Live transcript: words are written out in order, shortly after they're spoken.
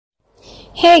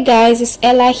Hey guys, it's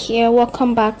Ella here.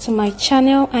 Welcome back to my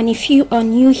channel, and if you are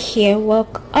new here,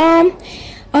 welcome.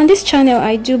 On this channel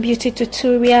I do beauty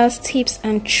tutorials, tips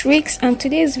and tricks, and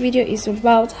today's video is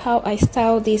about how I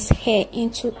style this hair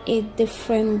into 8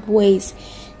 different ways,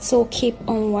 so keep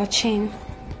on watching.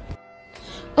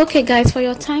 Okay guys, for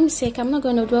your time's sake, I'm not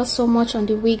going to dwell so much on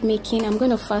the wig making. I'm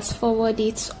going to fast forward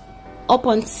it up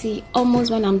until almost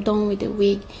when I'm done with the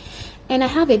wig. And I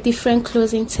have a different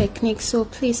closing technique, so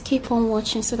please keep on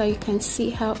watching so that you can see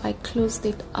how I closed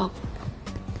it up.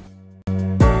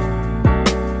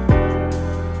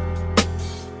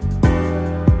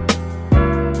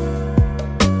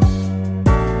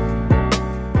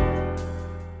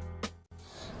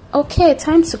 Okay,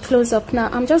 time to close up now.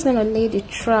 I'm just going to lay the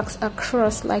tracks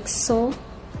across like so,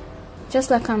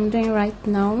 just like I'm doing right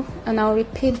now, and I'll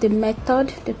repeat the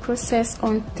method, the process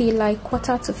until I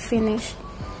quarter to finish.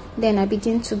 Then I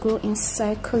begin to go in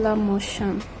circular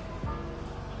motion.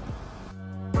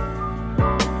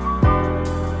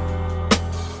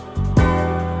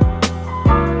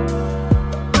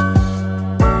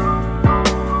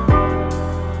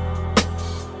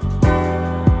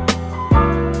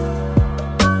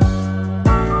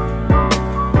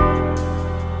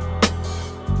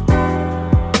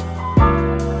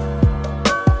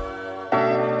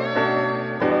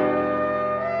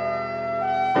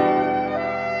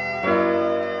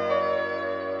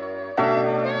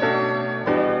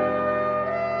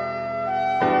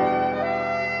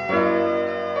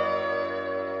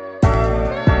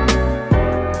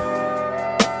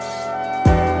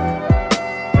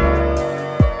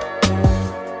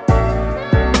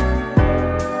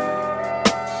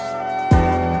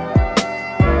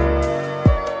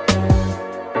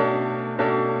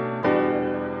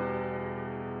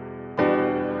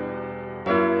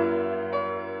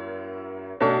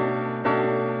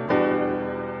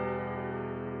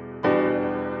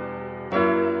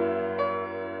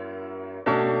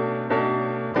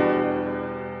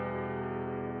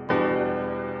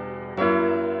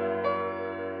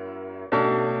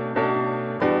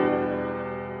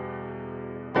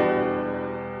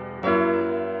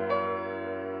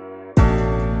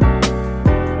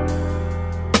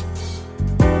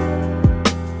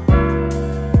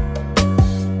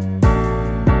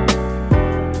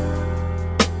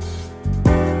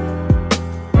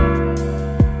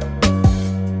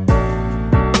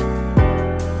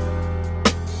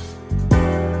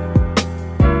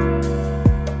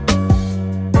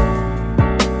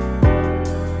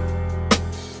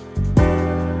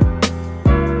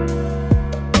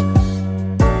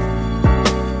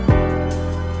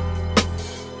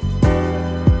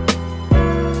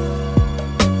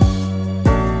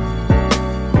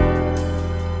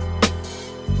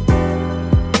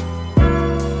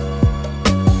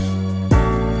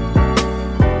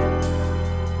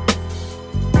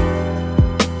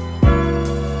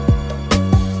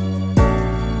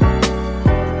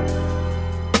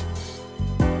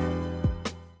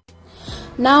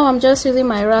 Now I'm just using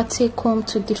my ratty comb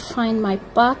to define my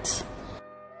part.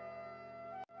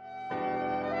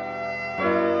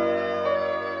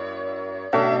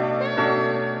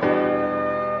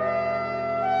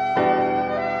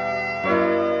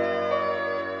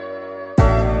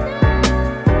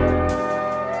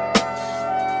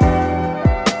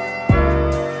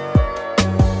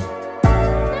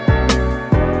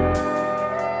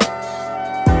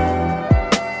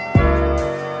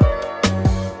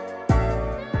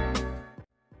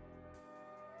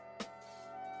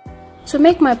 To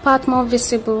make my part more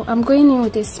visible, I'm going in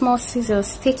with a small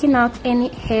scissors, taking out any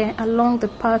hair along the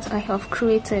part I have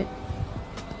created.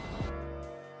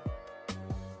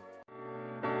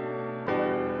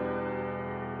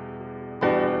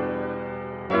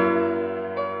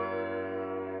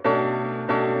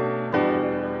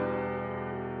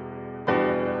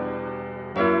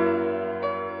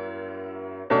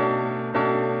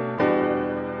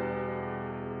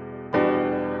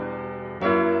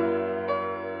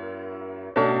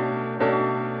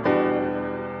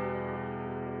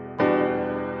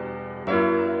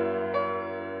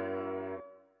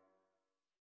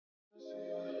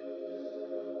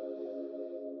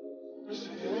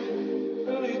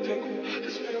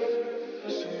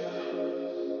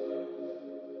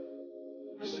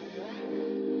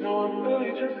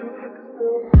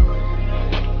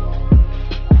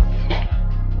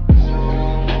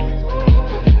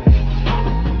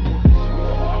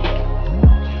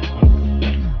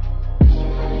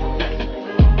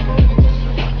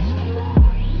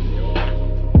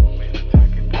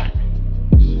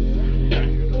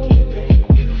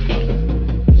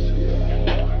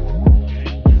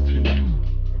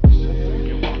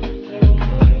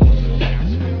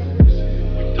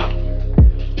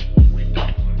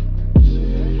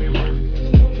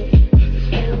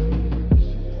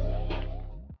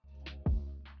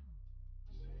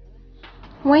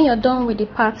 when you're done with the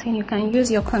pattern, you can use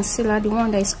your concealer, the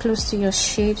one that is close to your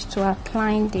shade, to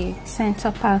apply the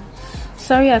center part.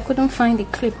 Sorry, I couldn't find the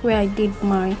clip where I did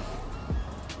mine.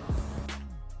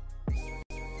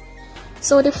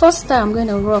 So the first style I'm going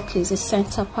to rock is the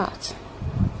center part.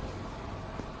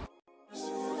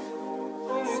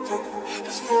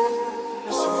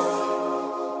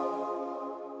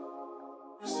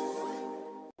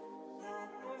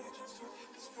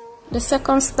 The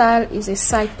second style is a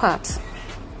side part.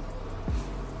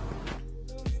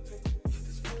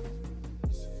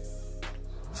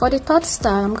 For the third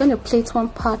style, I'm going to plait one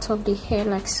part of the hair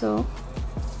like so.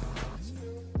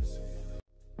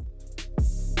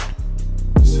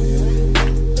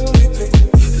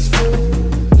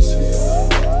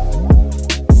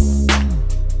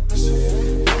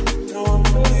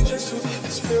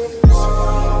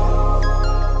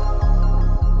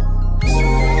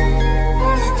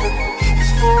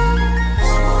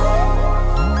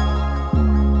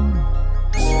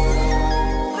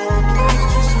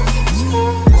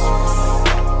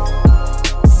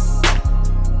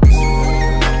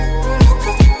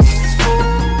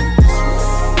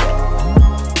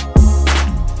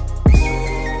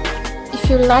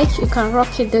 If you like, you can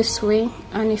rock it this way,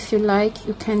 and if you like,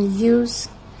 you can use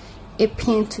a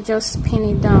pin to just pin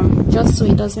it down, just so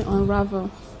it doesn't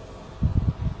unravel.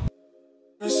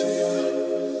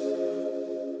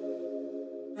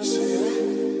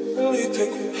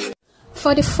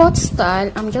 For the fourth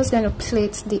style, I'm just going to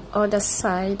plait the other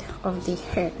side of the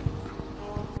hair.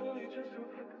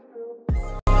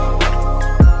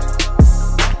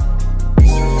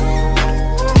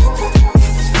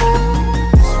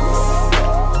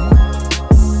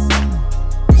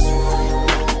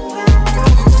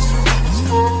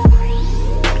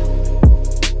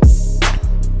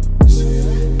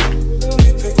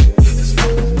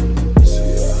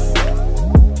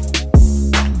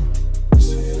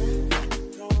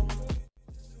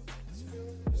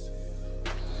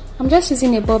 I'm just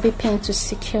using a bobby pin to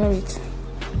secure it.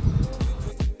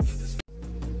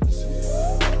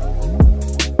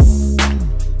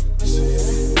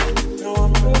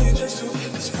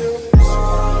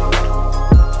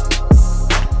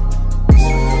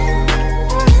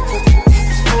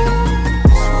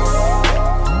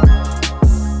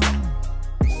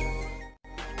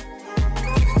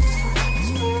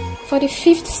 For the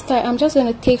fifth style, I'm just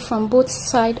going to take from both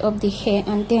sides of the hair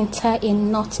and then tie a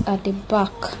knot at the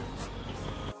back.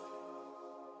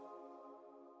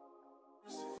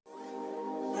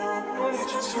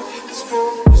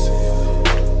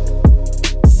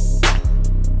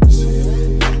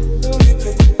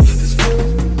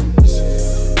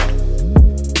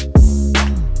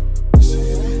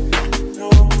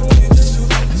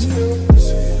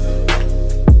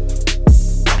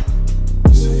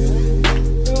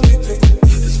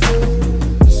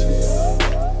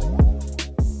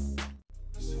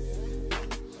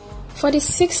 For the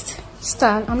sixth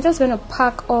style, I'm just going to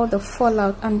pack all the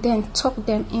fallout and then tuck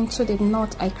them into the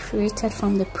knot I created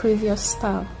from the previous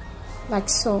style, like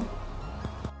so.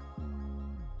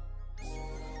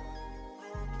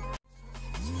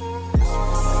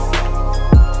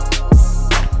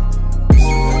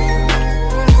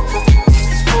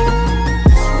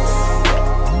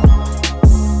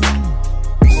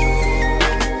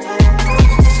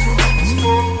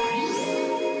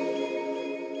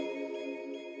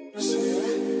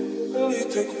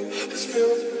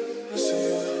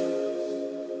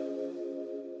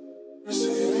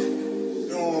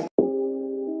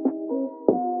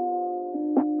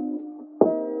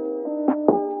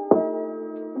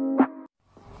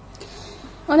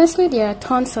 Honestly, there are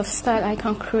tons of style I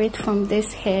can create from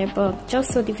this hair, but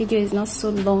just so the video is not so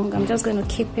long, I'm just going to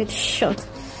keep it short.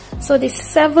 So the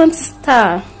seventh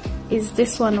style is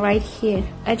this one right here.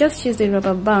 I just used a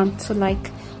rubber band to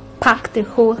like pack the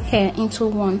whole hair into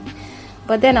one,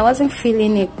 but then I wasn't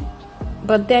feeling it,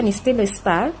 but then it's still a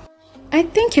style. I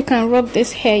think you can rub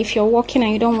this hair if you're walking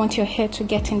and you don't want your hair to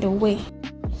get in the way.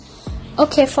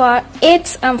 Okay, for our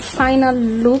eighth and final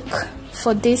look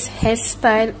for this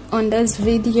hairstyle on this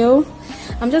video,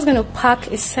 I'm just going to pack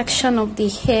a section of the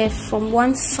hair from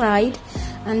one side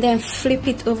and then flip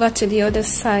it over to the other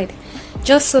side,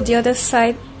 just so the other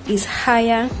side is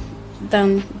higher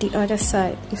than the other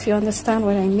side, if you understand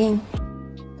what I mean.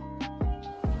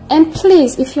 And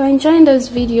please, if you're enjoying this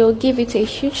video, give it a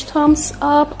huge thumbs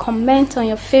up, comment on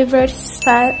your favorite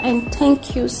style, and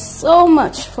thank you so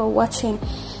much for watching,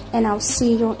 and I'll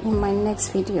see you in my next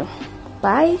video.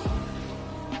 Bye.